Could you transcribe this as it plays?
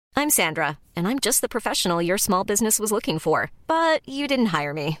I'm Sandra, and I'm just the professional your small business was looking for. But you didn't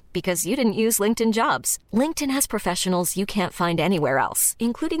hire me because you didn't use LinkedIn Jobs. LinkedIn has professionals you can't find anywhere else,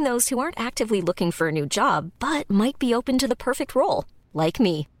 including those who aren't actively looking for a new job, but might be open to the perfect role, like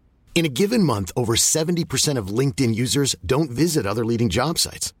me. In a given month, over 70% of LinkedIn users don't visit other leading job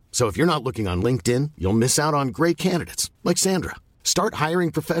sites. So if you're not looking on LinkedIn, you'll miss out on great candidates like Sandra. Start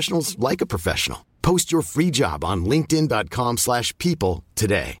hiring professionals like a professional. Post your free job on linkedin.com/people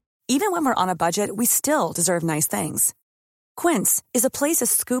today. Even when we're on a budget, we still deserve nice things. Quince is a place to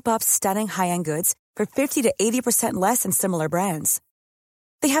scoop up stunning high-end goods for 50 to 80% less than similar brands.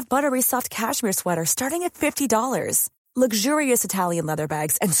 They have buttery soft cashmere sweaters starting at $50, luxurious Italian leather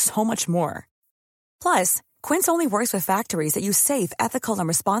bags, and so much more. Plus, Quince only works with factories that use safe, ethical, and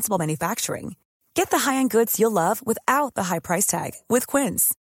responsible manufacturing. Get the high-end goods you'll love without the high price tag with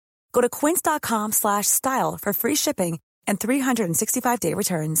Quince. Go to quince.com/style for free shipping and 365-day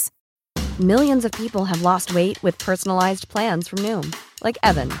returns. Millions of people have lost weight with personalized plans from Noom. Like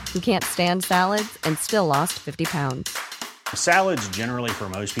Evan, who can't stand salads and still lost 50 pounds. Salads generally for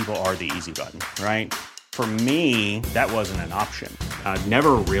most people are the easy button, right? For me, that wasn't an option. I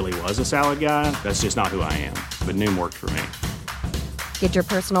never really was a salad guy. That's just not who I am. But Noom worked for me. Get your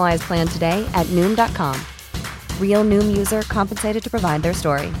personalized plan today at Noom.com. Real Noom user compensated to provide their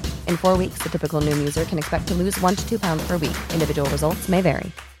story. In 4 weeks, the typical Noom user can expect to lose 1 to 2 pounds per week. Individual results may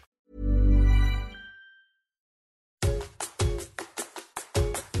vary.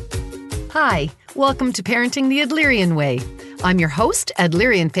 Hi, welcome to Parenting the Adlerian Way. I'm your host,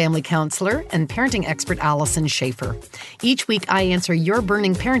 Adlerian family counselor and parenting expert Allison Schaefer. Each week, I answer your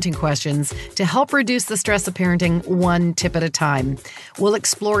burning parenting questions to help reduce the stress of parenting one tip at a time. We'll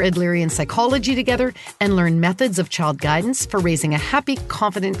explore Adlerian psychology together and learn methods of child guidance for raising a happy,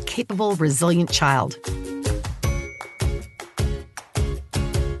 confident, capable, resilient child.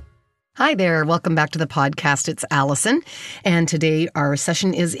 Hi there. Welcome back to the podcast. It's Allison. And today our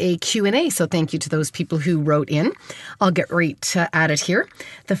session is a Q&A. So thank you to those people who wrote in. I'll get right at it here.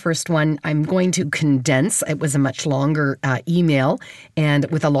 The first one I'm going to condense. It was a much longer email and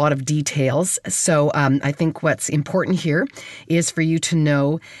with a lot of details. So I think what's important here is for you to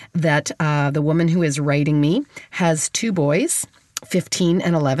know that the woman who is writing me has 2 boys, 15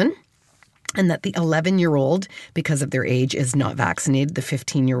 and 11. And that the 11-year-old, because of their age, is not vaccinated. The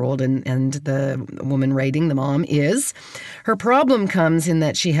 15-year-old and the woman writing, the mom, is. Her problem comes in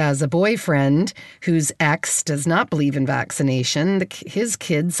that she has a boyfriend whose ex does not believe in vaccination. His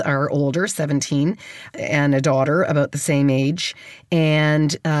kids are older, 17, and a daughter about the same age.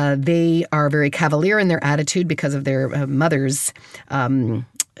 And they are very cavalier in their attitude because of their mother's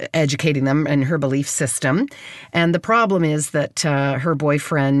educating them and her belief system. And the problem is that her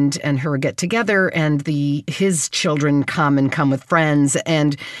boyfriend and her get together and his children come with friends.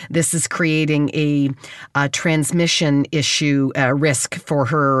 And this is creating a transmission issue risk for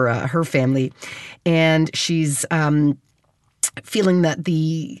her family. And she's feeling that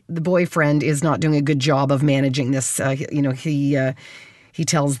the boyfriend is not doing a good job of managing this. He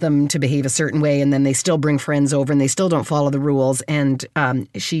tells them to behave a certain way, and then they still bring friends over, and they still don't follow the rules. And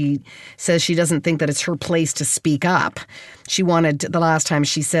she says she doesn't think that it's her place to speak up. She wanted, the last time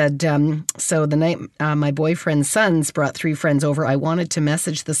she said, so the night my boyfriend's sons brought 3 friends over, I wanted to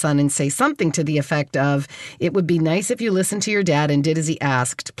message the son and say something to the effect of, it would be nice if you listened to your dad and did as he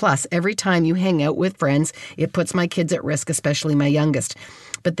asked. Plus, every time you hang out with friends, it puts my kids at risk, especially my youngest.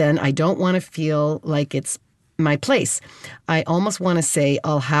 But then I don't want to feel like it's my place. I almost want to say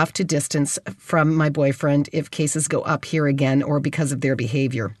I'll have to distance from my boyfriend if cases go up here again or because of their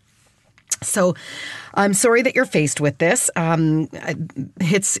behavior. So I'm sorry that you're faced with this.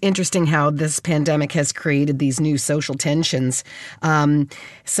 It's interesting how this pandemic has created these new social tensions.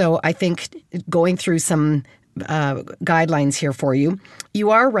 So I think going through some guidelines here for you.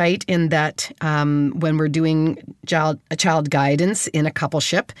 You are right in that when we're doing child guidance in a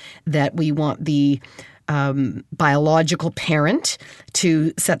coupleship, that we want the biological parent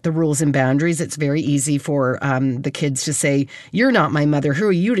to set the rules and boundaries. It's very easy for the kids to say, you're not my mother. Who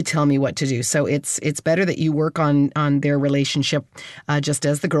are you to tell me what to do? So it's better that you work on their relationship just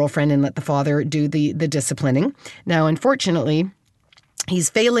as the girlfriend and let the father do the disciplining. Now, unfortunately, he's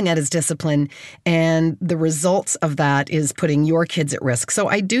failing at his discipline, and the results of that is putting your kids at risk. So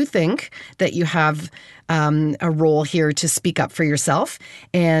I do think that you have a role here to speak up for yourself.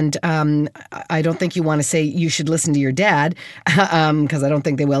 And I don't think you want to say you should listen to your dad, because I don't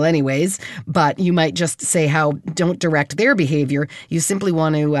think they will anyways. But you might just say how don't direct their behavior. You simply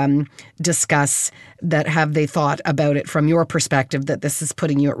want to discuss that have they thought about it from your perspective, that this is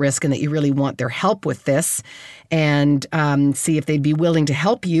putting you at risk and that you really want their help with this, and see if they'd be willing to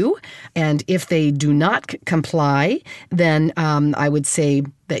help you. And if they do not comply, then I would say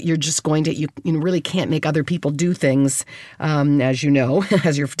that you're just going to, you really can't make other people do things, as you know,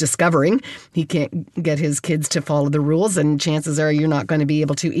 as you're discovering. He can't get his kids to follow the rules, and chances are you're not going to be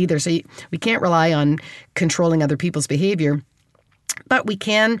able to either. So we can't rely on controlling other people's behavior. But we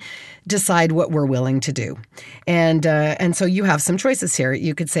can decide what we're willing to do. And so you have some choices here.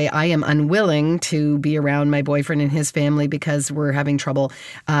 You could say, I am unwilling to be around my boyfriend and his family because we're having trouble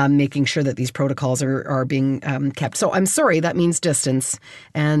making sure that these protocols are being kept. So I'm sorry, that means distance.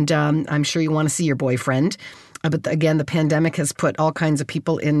 And I'm sure you want to see your boyfriend. But again, the pandemic has put all kinds of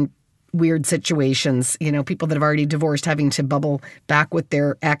people in weird situations, people that have already divorced having to bubble back with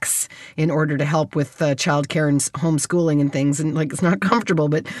their ex in order to help with childcare and homeschooling and things. And it's not comfortable,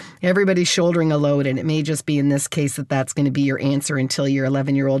 but everybody's shouldering a load. And it may just be in this case that's going to be your answer until your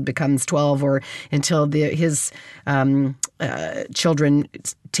 11-year-old becomes 12, or until his children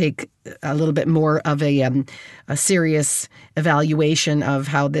take a little bit more of a serious evaluation of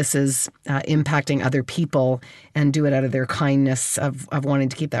how this is impacting other people, and do it out of their kindness of wanting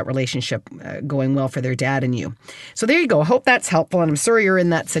to keep that relationship going well for their dad and you. So there you go. I hope that's helpful, and I'm sorry you're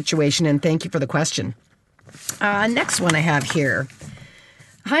in that situation, and thank you for the question. Next one I have here.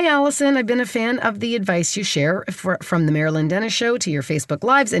 Hi, Allison. I've been a fan of the advice you share from the Marilyn Dennis Show to your Facebook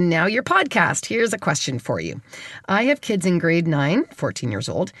Lives and now your podcast. Here's a question for you. I have kids in grade 9, 14 years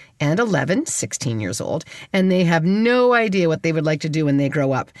old, and 11, 16 years old, and they have no idea what they would like to do when they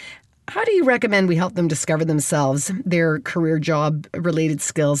grow up. How do you recommend we help them discover themselves, their career, job-related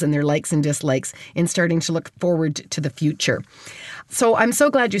skills, and their likes and dislikes in starting to look forward to the future? So I'm so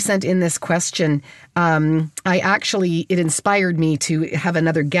glad you sent in this question. It inspired me to have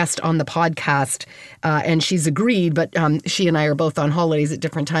another guest on the podcast, and she's agreed, but she and I are both on holidays at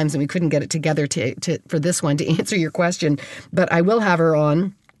different times, and we couldn't get it together for this one to answer your question. But I will have her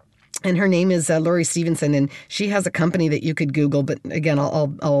on. And her name is Laurie Stevenson, and she has a company that you could Google. But again,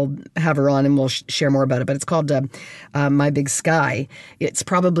 I'll have her on and we'll share more about it. But it's called My Big Sky. It's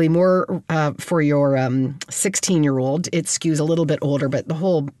probably more for your 16-year-old. It skews a little bit older, but the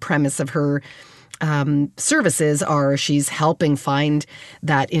whole premise of her services are she's helping find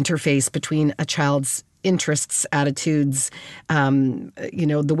that interface between a child's interests, attitudes,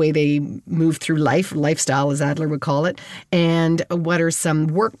 the way they move through lifestyle, as Adler would call it, and what are some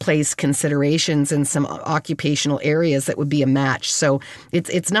workplace considerations and some occupational areas that would be a match. So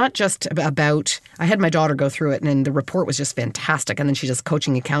it's not just about, I had my daughter go through it, and the report was just fantastic, and then she does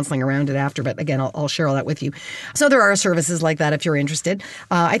coaching and counseling around it after, but again, I'll share all that with you. So there are services like that if you're interested.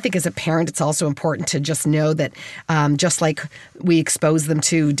 I think as a parent, it's also important to just know that just like we expose them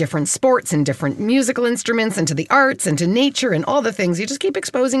to different sports and different musical instruments and to the arts and to nature and all the things, you just keep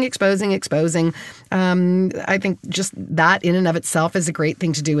exposing. I think just that in and of itself is a great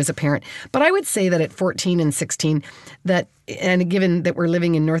thing to do as a parent. But I would say that at 14 and 16, and given that we're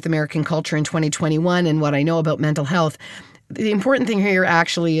living in North American culture in 2021 and what I know about mental health, the important thing here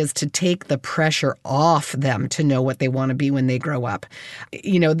actually is to take the pressure off them to know what they want to be when they grow up.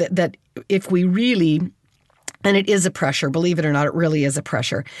 That if we really... And it is a pressure, believe it or not, it really is a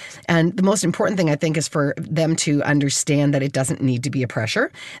pressure. And the most important thing, I think, is for them to understand that it doesn't need to be a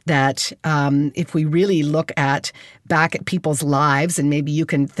pressure, that if we really look back at people's lives, and maybe you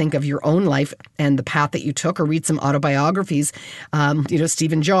can think of your own life and the path that you took, or read some autobiographies.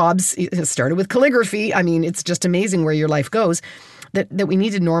 Stephen Jobs started with calligraphy. I mean, it's just amazing where your life goes. That we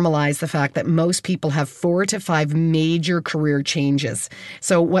need to normalize the fact that most people have 4 to 5 major career changes.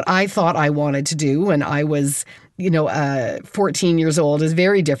 So what I thought I wanted to do when I was 14 years old is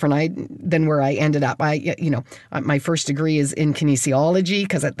very different than where I ended up. My first degree is in kinesiology,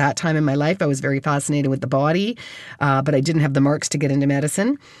 because at that time in my life I was very fascinated with the body, but I didn't have the marks to get into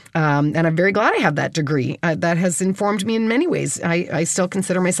medicine. And I'm very glad I have that degree. That has informed me in many ways. I still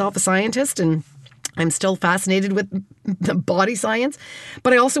consider myself a scientist, and I'm still fascinated with the body science,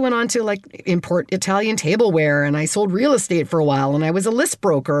 but I also went on to import Italian tableware, and I sold real estate for a while, and I was a list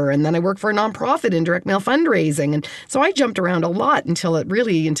broker, and then I worked for a nonprofit in direct mail fundraising. And so I jumped around a lot until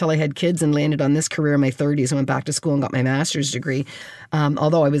I had kids and landed on this career in my 30s and went back to school and got my master's degree.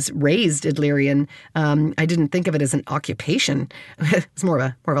 Although I was raised Adlerian, I didn't think of it as an occupation. It's more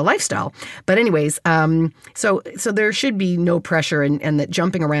of a lifestyle. But anyways, so there should be no pressure, and that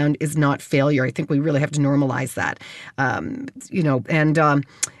jumping around is not failure. I think we really have to normalize that.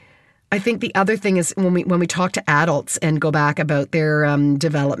 I think the other thing is when we talk to adults and go back about their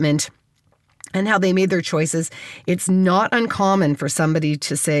development and how they made their choices, it's not uncommon for somebody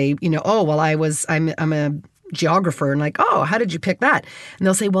to say, oh, well, I'm a geographer, and like, oh, how did you pick that? And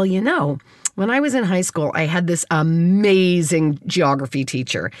they'll say, well, when I was in high school, I had this amazing geography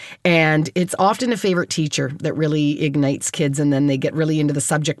teacher, and it's often a favorite teacher that really ignites kids, and then they get really into the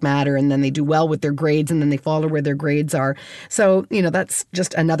subject matter, and then they do well with their grades, and then they follow where their grades are. So, that's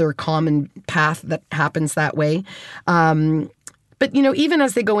just another common path that happens that way. But, even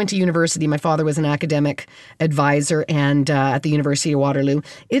as they go into university, my father was an academic advisor and at the University of Waterloo,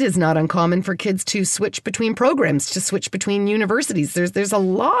 it is not uncommon for kids to switch between programs, to switch between universities. There's a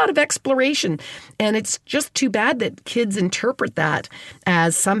lot of exploration, and it's just too bad that kids interpret that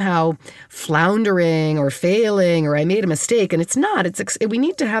as somehow floundering or failing or I made a mistake, and it's not. We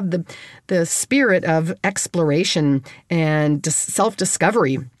need to have the spirit of exploration and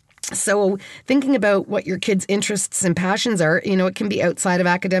self-discovery. So thinking about what your kids' interests and passions are, it can be outside of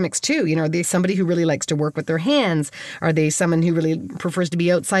academics too. Are they somebody who really likes to work with their hands? Are they someone who really prefers to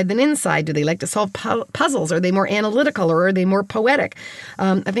be outside than inside? Do they like to solve puzzles? Are they more analytical or are they more poetic?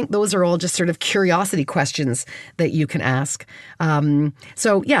 I think those are all just sort of curiosity questions that you can ask.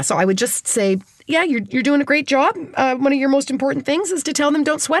 So I would just say, yeah, you're doing a great job. One of your most important things is to tell them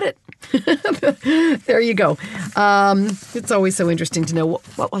don't sweat it. There you go. It's always so interesting to know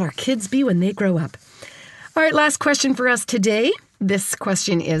what will our kids be when they grow up. All right, last question for us today. This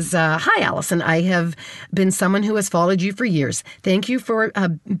question is, hi, Allison. I have been someone who has followed you for years. Thank you for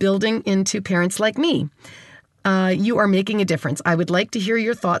building into parents like me. You are making a difference. I would like to hear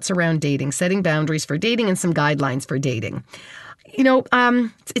your thoughts around dating, setting boundaries for dating, and some guidelines for dating.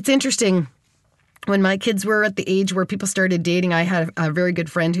 It's interesting. When my kids were at the age where people started dating, I had a very good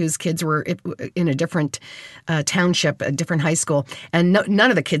friend whose kids were in a different township, a different high school, and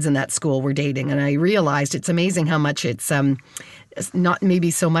none of the kids in that school were dating. And I realized it's amazing how much it's not maybe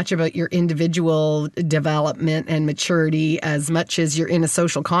so much about your individual development and maturity as much as you're in a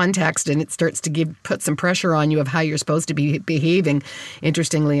social context, and it starts to put some pressure on you of how you're supposed to be behaving,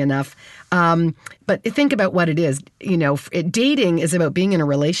 interestingly enough. But think about what it is. Dating is about being in a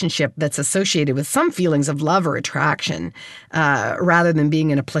relationship that's associated with some feelings of love or attraction, rather than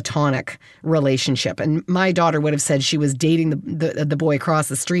being in a platonic relationship. And my daughter would have said she was dating the boy across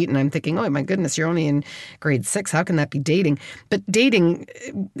the street, and I'm thinking, oh my goodness, you're only in grade 6. How can that be dating? But dating,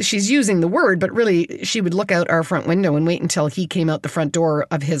 she's using the word, but really she would look out our front window and wait until he came out the front door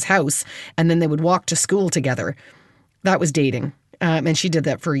of his house, and then they would walk to school together. That was dating. And she did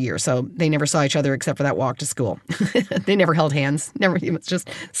that for a year. So they never saw each other except for that walk to school. They never held hands. Never. It's just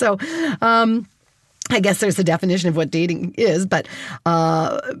so. I guess there's the definition of what dating is, but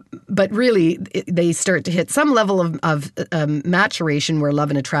really they start to hit some level of maturation where love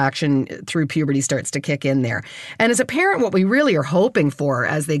and attraction through puberty starts to kick in there. And as a parent, what we really are hoping for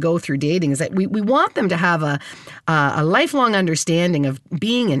as they go through dating is that we want them to have a lifelong understanding of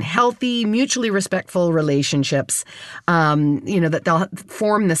being in healthy, mutually respectful relationships, that they'll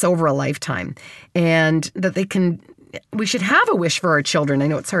form this over a lifetime, and that we should have a wish for our children. I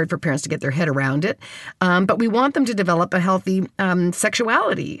know it's hard for parents to get their head around it, but we want them to develop a healthy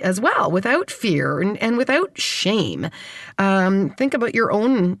sexuality as well, without fear and without shame. Think about your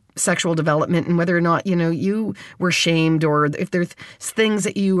own sexual development and whether or not, you were shamed, or if there's things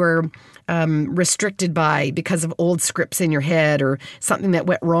that you were restricted by because of old scripts in your head, or something that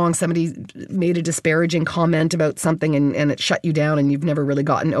went wrong. Somebody made a disparaging comment about something and it shut you down and you've never really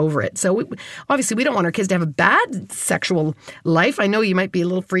gotten over it. So obviously we don't want our kids to have a bad sexual life. I know you might be a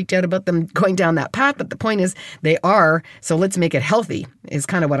little freaked out about them going down that path, but the point is they are. So let's make it healthy is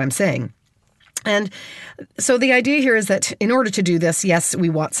kind of what I'm saying. And so the idea here is that in order to do this, yes,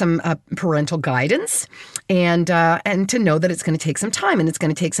 we want some parental guidance and to know that it's going to take some time and it's going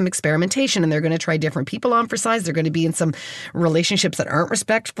to take some experimentation, and they're going to try different people on for size. They're going to be in some relationships that aren't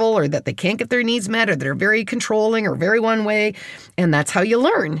respectful, or that they can't get their needs met, or that are very controlling or very one way. And that's how you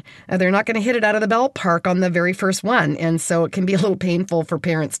learn. They're not going to hit it out of the ballpark on the very first one. And so it can be a little painful for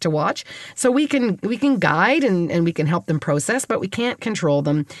parents to watch. So we can guide and we can help them process, but we can't control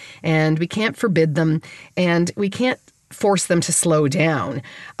them, and we can't forbid them, and we can't force them to slow down.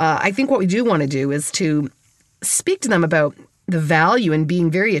 I think what we do want to do is to speak to them about the value in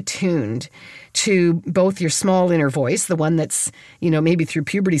being very attuned to both your small inner voice, the one that's, maybe through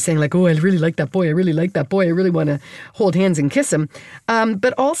puberty saying like, oh, I really like that boy. I really like that boy. I really want to hold hands and kiss him.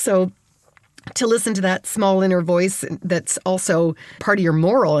 But also to listen to that small inner voice that's also part of your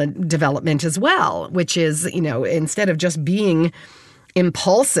moral development as well, which is, instead of just being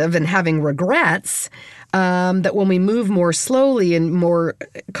impulsive and having regrets, that when we move more slowly and more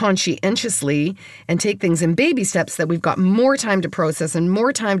conscientiously and take things in baby steps, that we've got more time to process and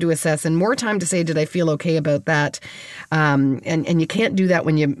more time to assess and more time to say, did I feel okay about that? And you can't do that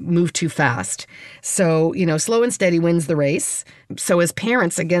when you move too fast. So, slow and steady wins the race. So as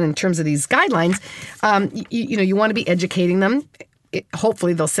parents, again, in terms of these guidelines, you want to be educating them.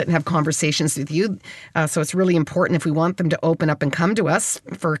 Hopefully they'll sit and have conversations with you. So it's really important, if we want them to open up and come to us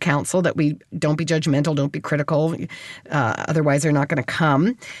for counsel, that we don't be judgmental, don't be critical. Otherwise, they're not going to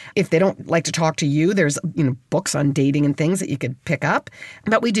come. If they don't like to talk to you, there's books on dating and things that you could pick up.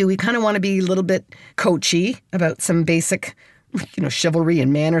 But we kind of want to be a little bit coachy about some basic chivalry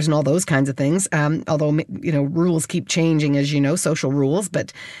and manners and all those kinds of things. Although, rules keep changing, as social rules,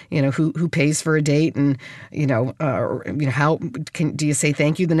 but, who pays for a date and, how do you say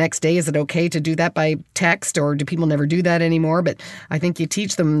thank you the next day? Is it okay to do that by text, or do people never do that anymore? But I think you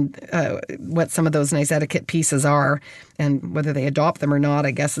teach them what some of those nice etiquette pieces are, and whether they adopt them or not,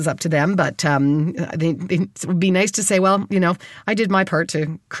 I guess, is up to them. But it would be nice to say, well, I did my part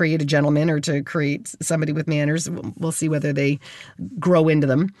to create a gentleman or to create somebody with manners. We'll see whether they grow into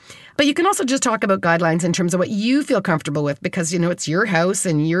them. But you can also just talk about guidelines in terms of what you feel comfortable with, because, it's your house,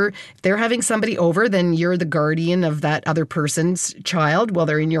 and if they're having somebody over, then you're the guardian of that other person's child while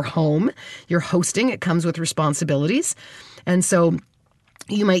they're in your home. You're hosting. It comes with responsibilities. And so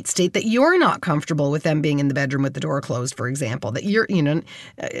you might state that you're not comfortable with them being in the bedroom with the door closed, for example, that you're,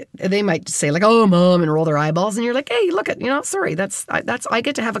 they might say like, oh, Mom, and roll their eyeballs. And you're like, hey, look at, sorry, I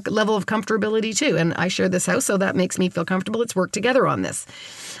get to have a level of comfortability too. And I share this house, so that makes me feel comfortable. Let's work together on this.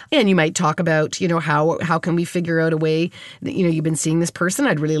 And you might talk about, how can we figure out a way that, you've been seeing this person.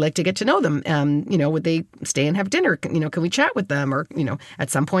 I'd really like to get to know them. Would they stay and have dinner? Can we chat with them? Or, at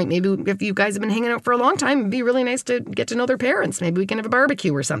some point, maybe if you guys have been hanging out for a long time, it'd be really nice to get to know their parents. Maybe we can have a barbecue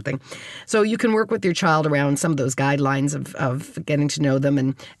or something. So you can work with your child around some of those guidelines of getting to know them,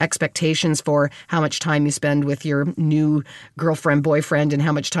 and expectations for how much time you spend with your new girlfriend, boyfriend, and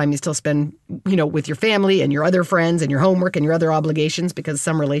how much time you still spend, with your family and your other friends and your homework and your other obligations, because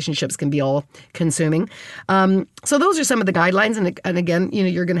some relationships can be all consuming. So those are some of the guidelines. And again,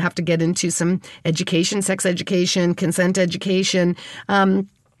 you're going to have to get into some education, sex education, consent education.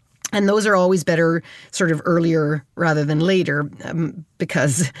 And those are always better sort of earlier rather than later,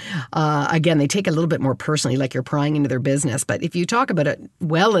 because, again, they take a little bit more personally, like you're prying into their business. But if you talk about it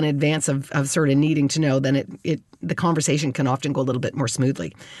well in advance of sort of needing to know, then the conversation can often go a little bit more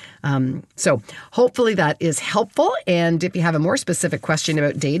smoothly. So hopefully that is helpful. And if you have a more specific question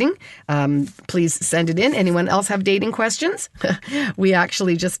about dating, please send it in. Anyone else have dating questions? We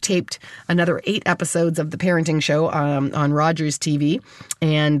actually just taped another 8 episodes of The Parenting Show on Rogers TV.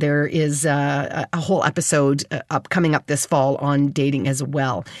 And there is a whole episode coming up this fall on dating as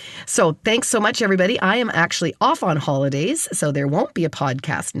well. So thanks so much, everybody. I am actually off on holidays, so there won't be a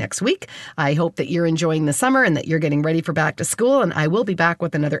podcast next week. I hope that you're enjoying the summer and that you're getting ready for back to school. And I will be back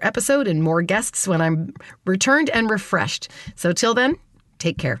with another episode and more guests when I'm returned and refreshed. So till then,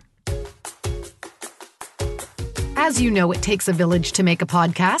 take care. As you know, it takes a village to make a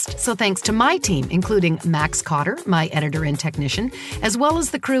podcast, so thanks to my team, including Max Cotter, my editor and technician, as well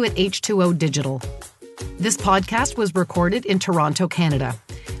as the crew at H2O Digital. This podcast was recorded in Toronto, Canada.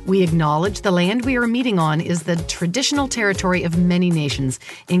 We acknowledge the land we are meeting on is the traditional territory of many nations,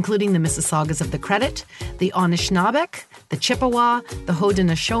 including the Mississaugas of the Credit, the Anishinaabeg, the Chippewa, the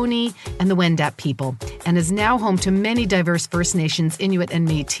Haudenosaunee, and the Wendat people, and is now home to many diverse First Nations, Inuit, and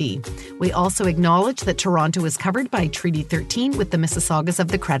Métis. We also acknowledge that Toronto is covered by Treaty 13 with the Mississaugas of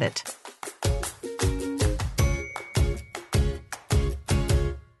the Credit.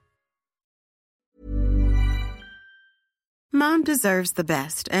 Mom deserves the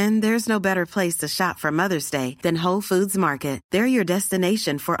best, and there's no better place to shop for Mother's Day than Whole Foods Market. They're your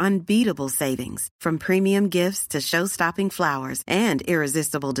destination for unbeatable savings, from premium gifts to show-stopping flowers and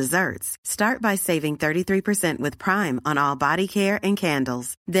irresistible desserts. Start by saving 33% with Prime on all body care and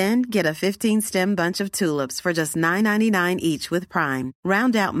candles. Then get a 15-stem bunch of tulips for just $9.99 each with Prime.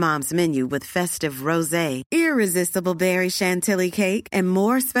 Round out Mom's menu with festive rosé, irresistible berry chantilly cake, and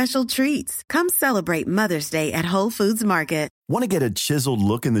more special treats. Come celebrate Mother's Day at Whole Foods Market. Want to get a chiseled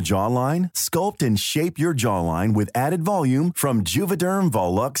look in the jawline? Sculpt and shape your jawline with added volume from Juvederm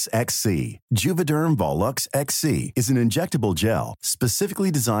Volux XC. Juvederm Volux XC is an injectable gel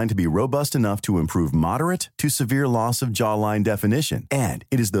specifically designed to be robust enough to improve moderate to severe loss of jawline definition. And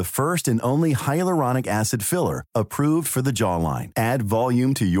it is the first and only hyaluronic acid filler approved for the jawline. Add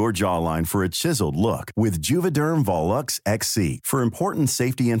volume to your jawline for a chiseled look with Juvederm Volux XC. For important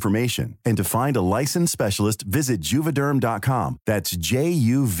safety information and to find a licensed specialist, visit Juvederm.com Juvederm.com. That's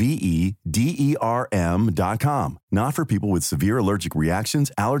JUVEDERM.com. Not for people with severe allergic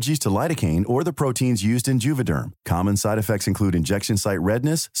reactions, allergies to lidocaine, or the proteins used in Juvederm. Common side effects include injection site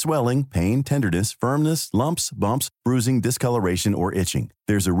redness, swelling, pain, tenderness, firmness, lumps, bumps, bruising, discoloration, or itching.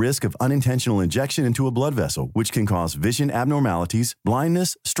 There's a risk of unintentional injection into a blood vessel, which can cause vision abnormalities,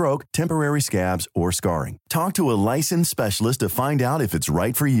 blindness, stroke, temporary scabs, or scarring. Talk to a licensed specialist to find out if it's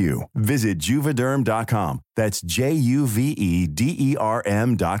right for you. Visit Juvederm.com. That's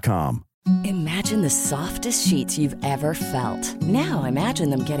JUVEDERM.com. Imagine the softest sheets you've ever felt. Now imagine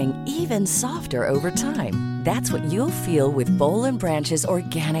them getting even softer over time. That's what you'll feel with Boll & Branch's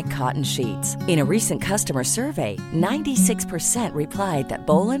organic cotton sheets. In a recent customer survey, 96% replied that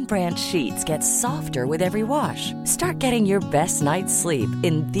Boll & Branch sheets get softer with every wash. Start getting your best night's sleep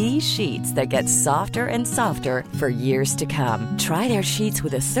in these sheets that get softer and softer for years to come. Try their sheets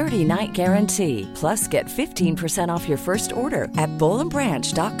with a 30-night guarantee. Plus, get 15% off your first order at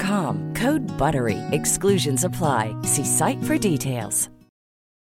bollandbranch.com. Code BUTTERY. Exclusions apply. See site for details.